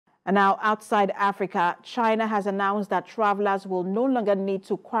And now, outside Africa, China has announced that travelers will no longer need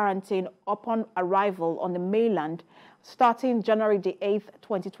to quarantine upon arrival on the mainland starting January the 8th,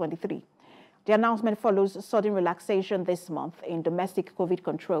 2023. The announcement follows sudden relaxation this month in domestic COVID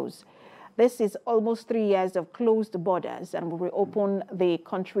controls. This is almost 3 years of closed borders and will reopen the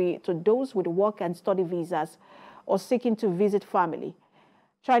country to those with work and study visas or seeking to visit family.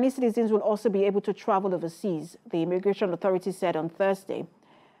 Chinese citizens will also be able to travel overseas, the immigration authority said on Thursday.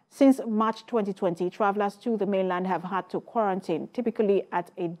 Since March 2020, travelers to the mainland have had to quarantine, typically at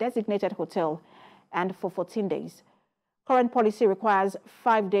a designated hotel and for 14 days. Current policy requires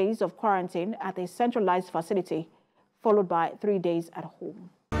 5 days of quarantine at a centralized facility, followed by 3 days at home.